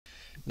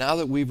Now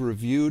that we've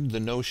reviewed the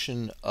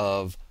notion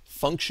of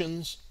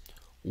functions,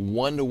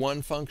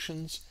 one-to-one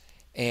functions,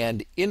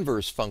 and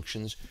inverse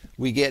functions,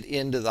 we get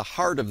into the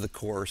heart of the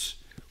course,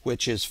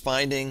 which is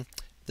finding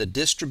the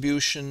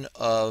distribution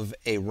of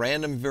a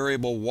random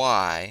variable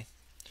y,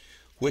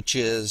 which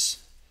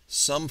is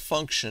some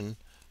function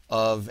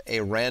of a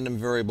random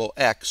variable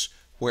x,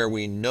 where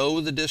we know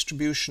the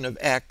distribution of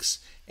x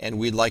and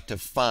we'd like to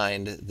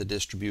find the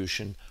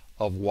distribution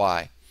of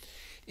y.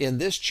 In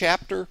this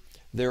chapter,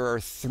 there are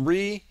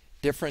 3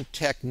 different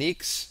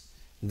techniques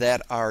that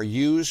are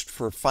used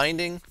for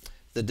finding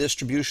the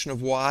distribution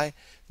of y.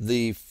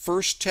 The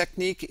first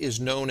technique is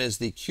known as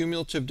the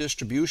cumulative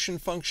distribution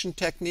function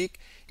technique.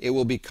 It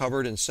will be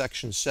covered in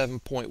section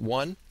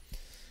 7.1.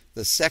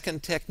 The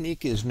second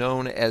technique is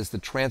known as the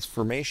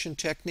transformation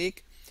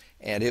technique,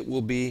 and it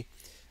will be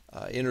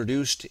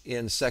introduced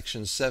in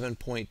section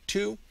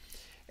 7.2.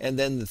 And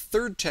then the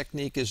third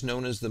technique is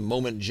known as the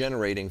moment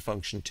generating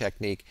function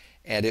technique,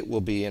 and it will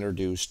be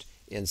introduced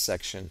in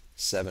section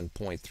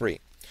 7.3.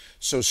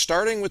 So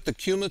starting with the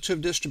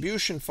cumulative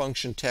distribution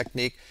function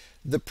technique,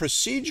 the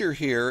procedure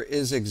here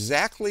is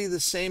exactly the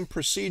same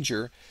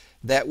procedure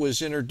that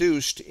was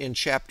introduced in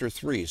chapter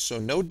 3. So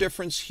no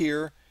difference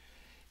here,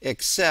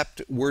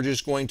 except we're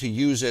just going to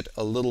use it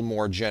a little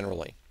more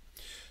generally.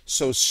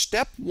 So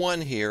step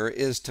 1 here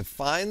is to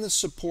find the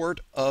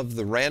support of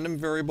the random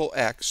variable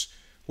x,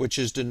 which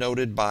is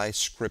denoted by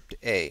script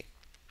A.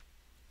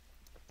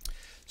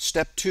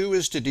 Step 2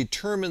 is to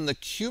determine the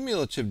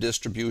cumulative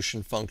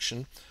distribution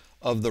function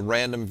of the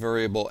random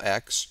variable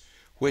x,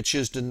 which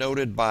is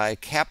denoted by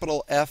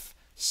capital F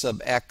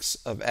sub x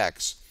of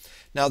x.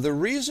 Now the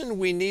reason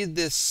we need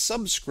this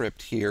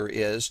subscript here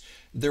is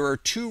there are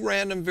 2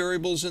 random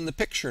variables in the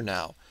picture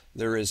now.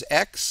 There is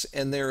x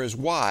and there is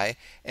y,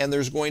 and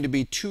there's going to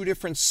be 2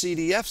 different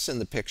CDFs in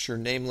the picture,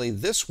 namely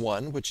this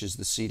one, which is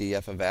the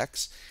CDF of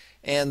x,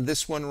 and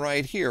this one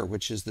right here,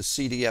 which is the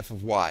CDF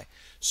of y.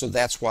 So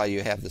that's why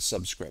you have the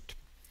subscript.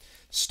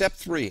 Step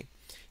 3,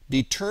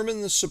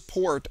 determine the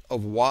support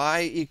of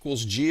y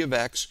equals g of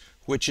x,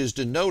 which is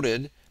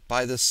denoted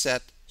by the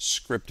set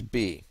script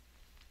B.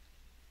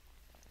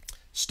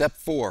 Step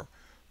 4,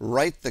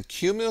 write the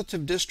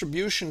cumulative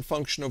distribution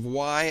function of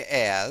y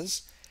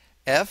as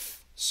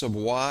f sub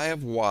y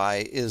of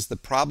y is the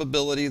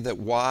probability that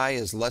y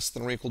is less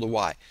than or equal to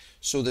y.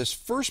 So this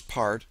first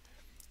part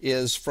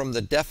is from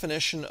the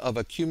definition of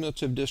a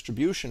cumulative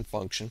distribution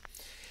function.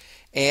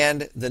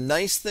 And the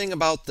nice thing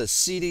about the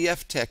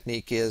CDF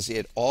technique is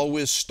it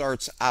always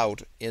starts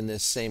out in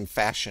this same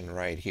fashion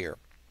right here.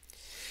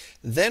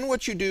 Then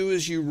what you do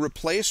is you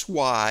replace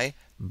y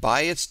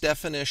by its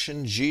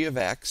definition g of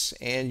x,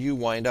 and you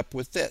wind up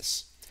with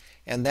this.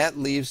 And that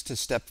leads to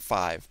step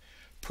 5.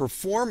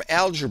 Perform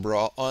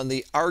algebra on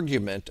the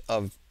argument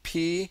of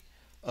p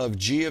of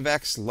g of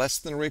x less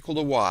than or equal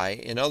to y.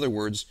 In other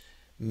words,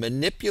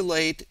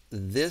 manipulate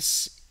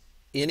this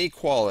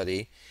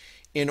inequality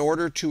in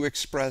order to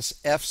express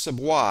f sub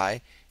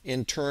y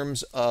in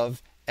terms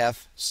of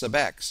f sub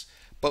x.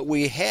 But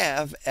we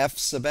have f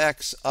sub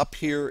x up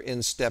here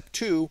in step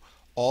 2.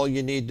 All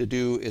you need to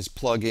do is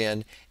plug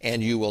in,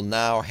 and you will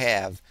now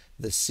have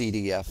the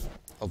CDF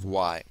of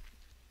y.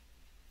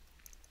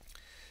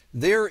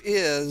 There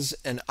is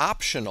an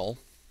optional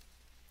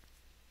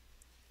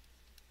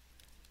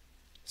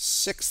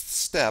 6th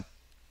step,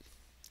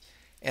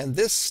 and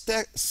this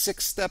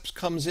 6 steps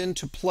comes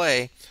into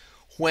play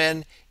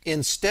when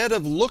instead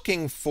of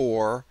looking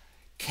for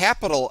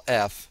capital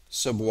F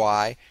sub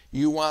y,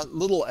 you want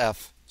little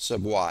f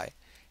sub y.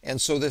 And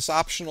so this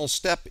optional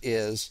step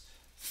is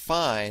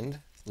find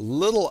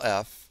little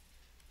f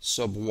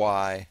sub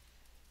y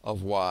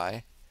of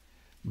y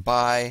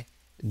by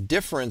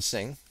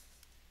differencing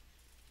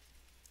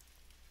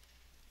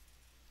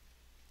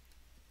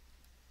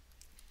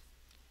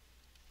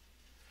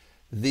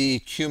the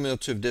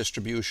cumulative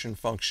distribution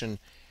function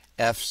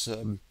f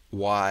sub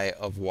y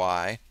of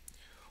y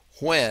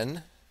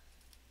when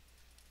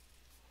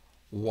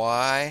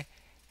y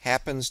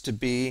happens to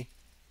be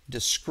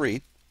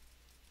discrete,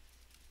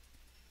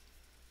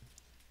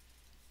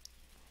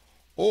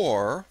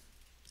 or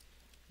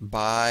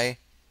by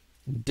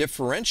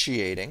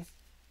differentiating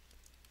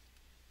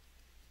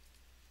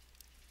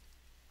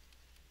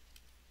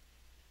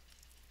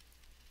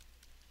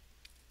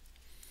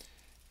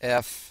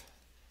f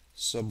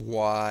sub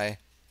y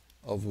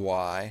of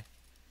y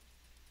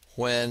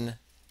when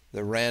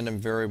the random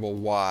variable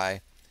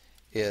y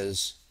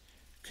is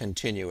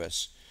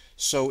continuous.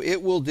 So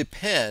it will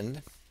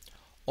depend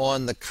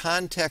on the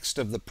context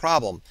of the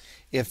problem.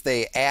 If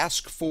they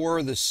ask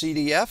for the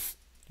CDF,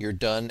 you're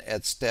done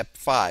at step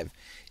 5.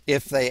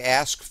 If they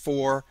ask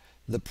for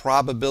the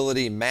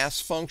probability mass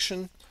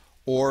function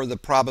or the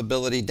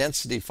probability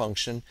density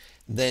function,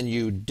 then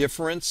you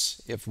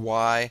difference if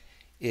y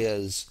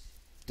is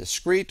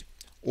discrete,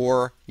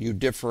 or you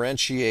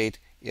differentiate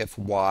if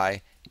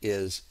y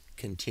is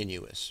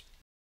continuous.